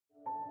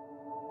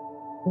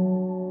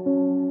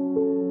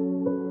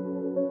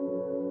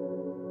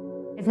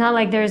It's not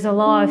like there's a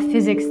law of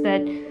physics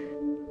that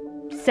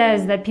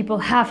says that people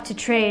have to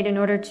trade in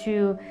order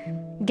to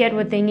get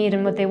what they need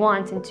and what they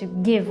want and to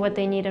give what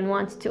they need and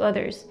want to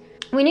others.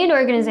 We need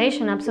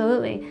organization,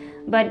 absolutely,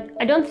 but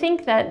I don't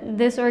think that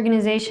this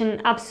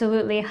organization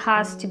absolutely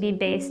has to be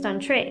based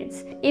on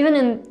trades. Even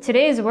in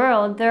today's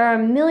world, there are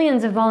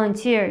millions of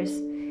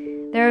volunteers.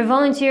 There are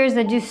volunteers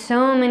that do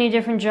so many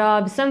different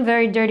jobs, some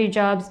very dirty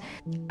jobs.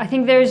 I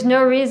think there's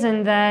no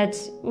reason that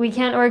we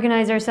can't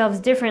organize ourselves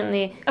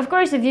differently. Of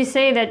course, if you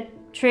say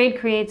that trade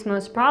creates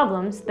most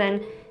problems,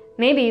 then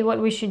maybe what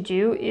we should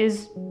do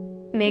is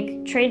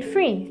make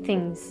trade-free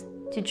things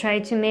to try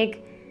to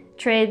make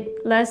trade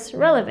less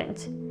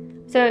relevant.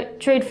 So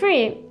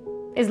trade-free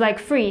is like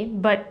free,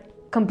 but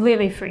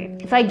completely free.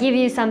 If I give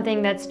you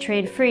something that's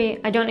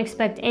trade-free, I don't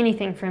expect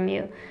anything from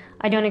you.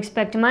 I don't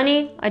expect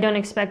money, I don't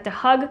expect a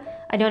hug,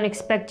 I don't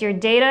expect your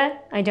data,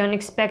 I don't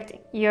expect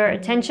your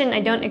attention,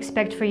 I don't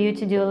expect for you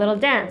to do a little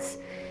dance.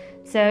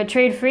 So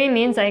trade-free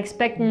means I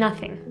expect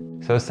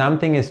nothing. So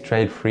something is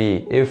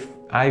trade-free if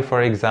I,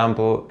 for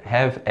example,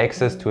 have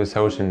access to a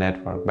social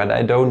network, but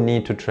I don't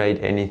need to trade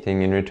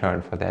anything in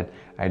return for that.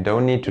 I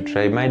don't need to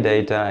trade my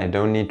data, I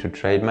don't need to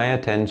trade my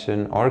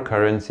attention or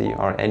currency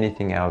or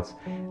anything else.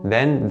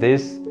 Then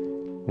this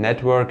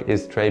network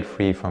is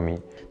trade-free for me.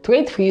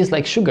 Trade-free is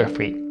like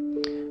sugar-free,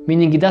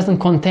 meaning it doesn't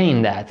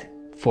contain that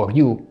for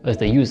you as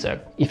the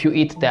user. If you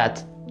eat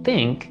that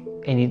thing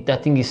and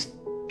that thing is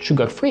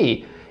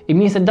sugar-free, it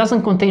means it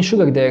doesn't contain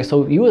sugar there,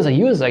 so you as a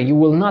user, you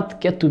will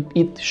not get to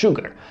eat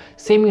sugar.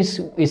 Same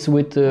is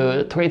with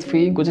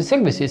trade-free goods and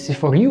services. If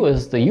for you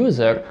as the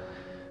user,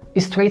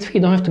 it's trade-free,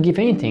 you don't have to give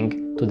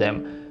anything to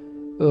them.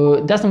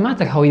 It doesn't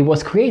matter how it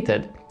was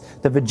created.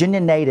 The Virginia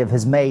native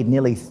has made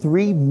nearly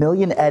 3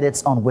 million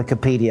edits on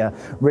Wikipedia,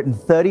 written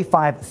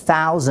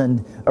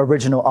 35,000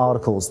 original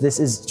articles. This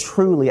is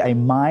truly a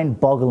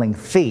mind-boggling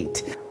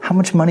feat. How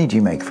much money do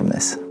you make from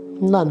this?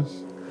 None.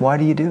 Why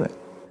do you do it?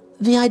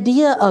 The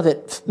idea of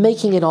it,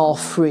 making it all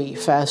free,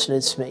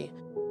 fascinates me.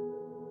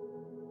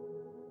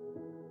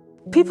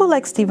 People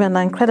like Stephen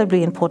are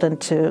incredibly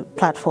important to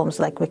platforms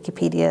like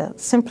Wikipedia,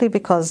 simply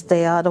because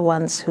they are the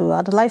ones who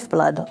are the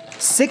lifeblood.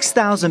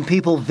 6,000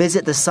 people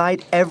visit the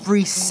site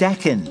every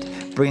second,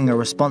 bringing a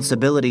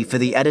responsibility for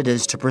the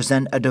editors to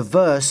present a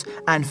diverse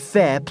and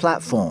fair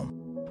platform.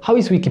 How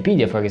is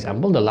Wikipedia, for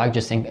example, the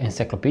largest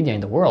encyclopedia in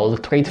the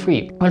world,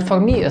 trade-free? Well,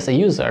 for me as a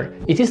user,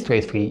 it is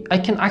trade-free. I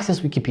can access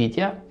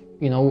Wikipedia.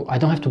 You know, I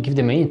don't have to give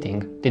them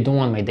anything. They don't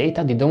want my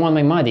data, they don't want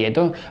my money. I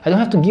don't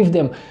have to give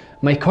them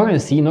my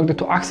currency in order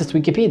to access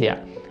Wikipedia.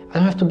 I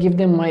don't have to give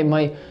them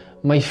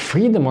my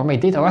freedom or my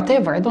data,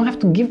 whatever. I don't have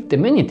to give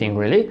them anything,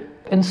 really.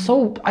 And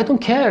so I don't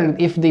care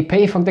if they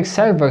pay for their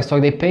servers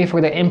or they pay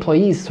for their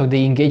employees or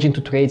they engage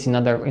into trades in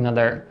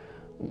other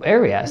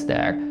areas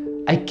there.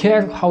 I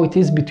care how it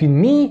is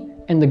between me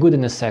and the good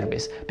and the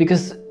service,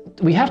 because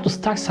we have to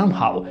start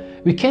somehow.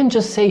 We can't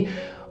just say,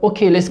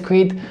 okay, let's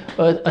create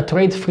a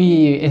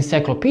trade-free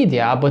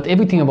encyclopedia, but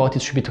everything about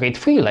it should be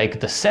trade-free, like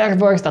the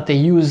servers that they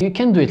use. You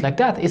can't do it like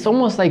that. It's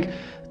almost like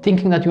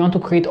thinking that you want to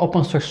create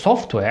open source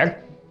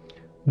software,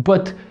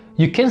 but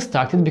you can't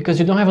start it because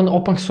you don't have an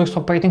open source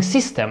operating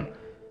system.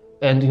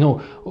 And you know,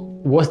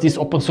 was this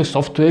open source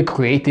software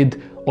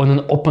created on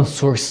an open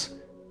source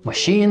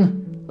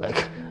machine?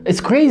 Like, it's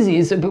crazy,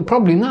 it's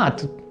probably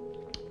not,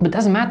 but it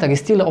doesn't matter,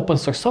 it's still open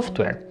source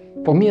software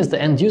for me as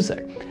the end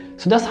user.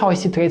 So that's how I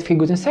see trade-free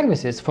goods and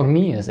services. For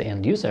me as the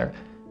end user,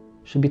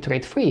 should be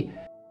trade-free.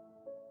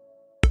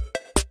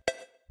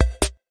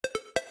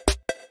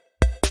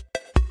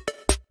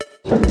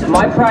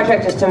 My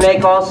project is to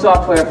make all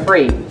software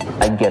free.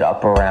 I'd get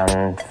up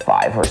around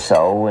 5 or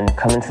so and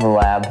come into the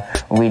lab,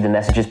 read the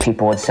messages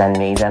people would send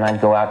me. Then I'd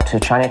go out to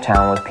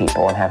Chinatown with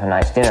people and have a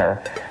nice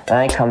dinner. Then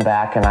I'd come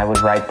back and I would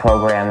write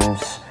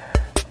programs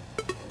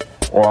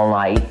all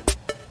night.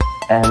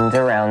 And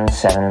around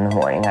 7 in the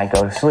morning, I'd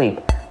go to sleep.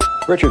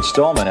 Richard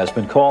Stallman has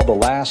been called the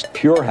last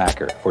pure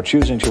hacker for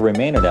choosing to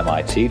remain at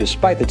MIT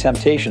despite the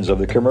temptations of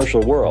the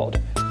commercial world,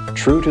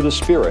 true to the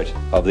spirit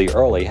of the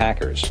early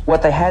hackers.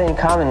 What they had in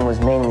common was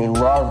mainly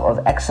love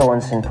of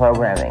excellence in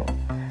programming.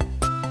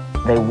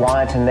 They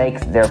wanted to make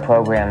their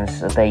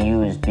programs that they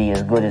used be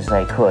as good as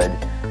they could.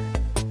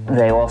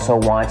 They also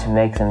wanted to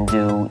make them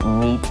do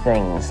neat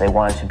things. They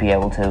wanted to be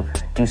able to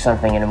do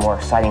something in a more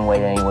exciting way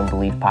than anyone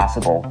believed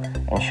possible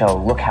and show,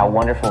 look how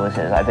wonderful this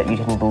is. I bet you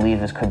didn't believe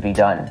this could be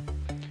done.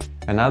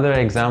 Another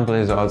example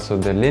is also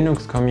the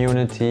Linux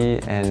community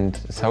and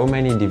so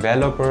many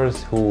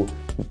developers who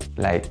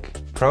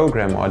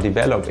program or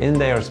develop in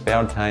their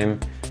spare time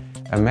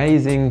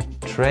amazing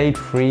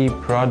trade-free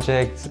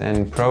projects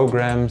and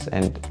programs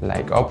and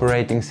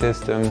operating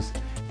systems.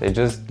 They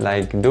just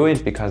do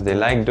it because they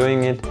like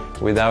doing it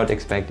without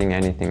expecting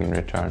anything in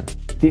return.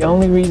 The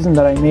only reason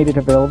that I made it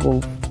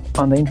available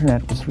on the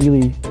internet was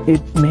really,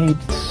 it made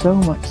so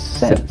much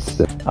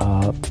sense.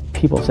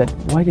 People said,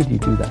 why did you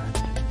do that?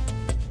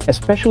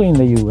 Especially in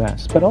the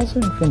US, but also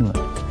in Finland,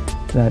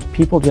 that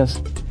people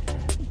just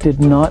did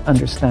not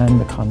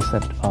understand the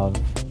concept of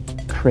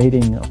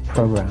creating a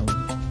program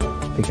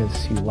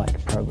because you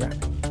like programming.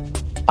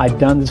 I'd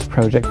done this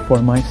project for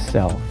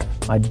myself.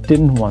 I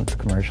didn't want to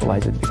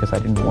commercialize it because I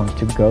didn't want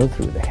to go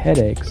through the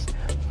headaches,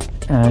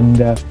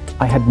 and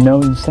I had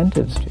no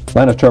incentives to.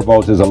 Planet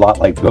Turbos is a lot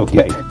like Bill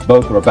Gates.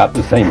 Both are about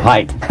the same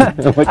height,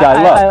 which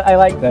I love. I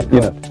like that.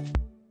 Yeah.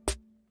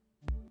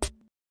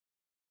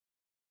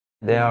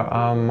 There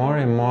are more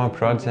and more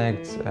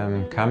projects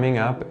coming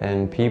up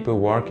and people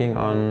working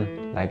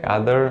on like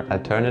other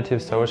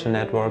alternative social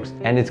networks,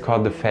 and it's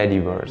called the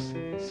Fediverse.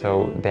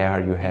 So there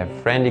you have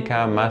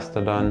Friendica,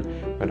 Mastodon,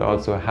 but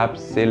also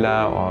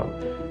Hubzilla or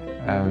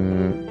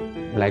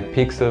like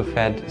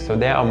PixelFed. So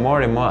there are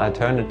more and more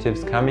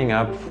alternatives coming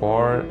up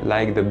for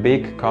like the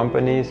big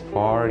companies,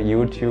 for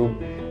YouTube,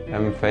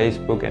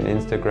 Facebook and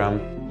Instagram.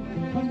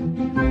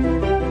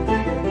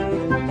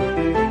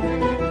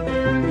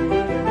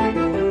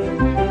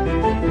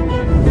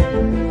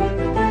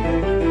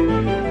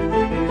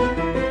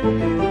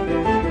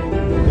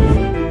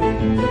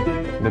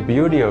 The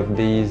beauty of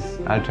these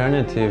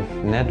alternative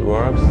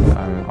networks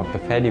of the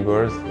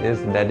Fediverse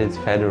is that it's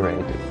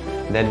federated.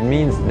 That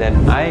means that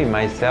I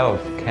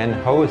myself can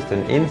host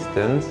an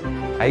instance.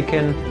 I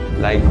can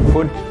like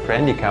put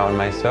Friendica on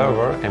my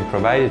server and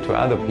provide it to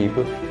other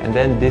people, and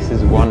then this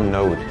is one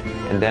node.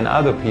 And then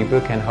other people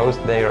can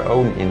host their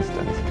own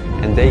instance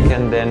and they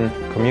can then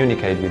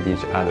communicate with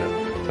each other.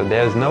 So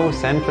there's no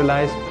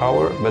centralized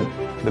power, but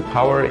the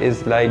power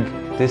is like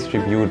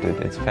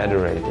distributed, it's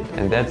federated,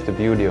 and that's the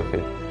beauty of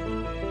it.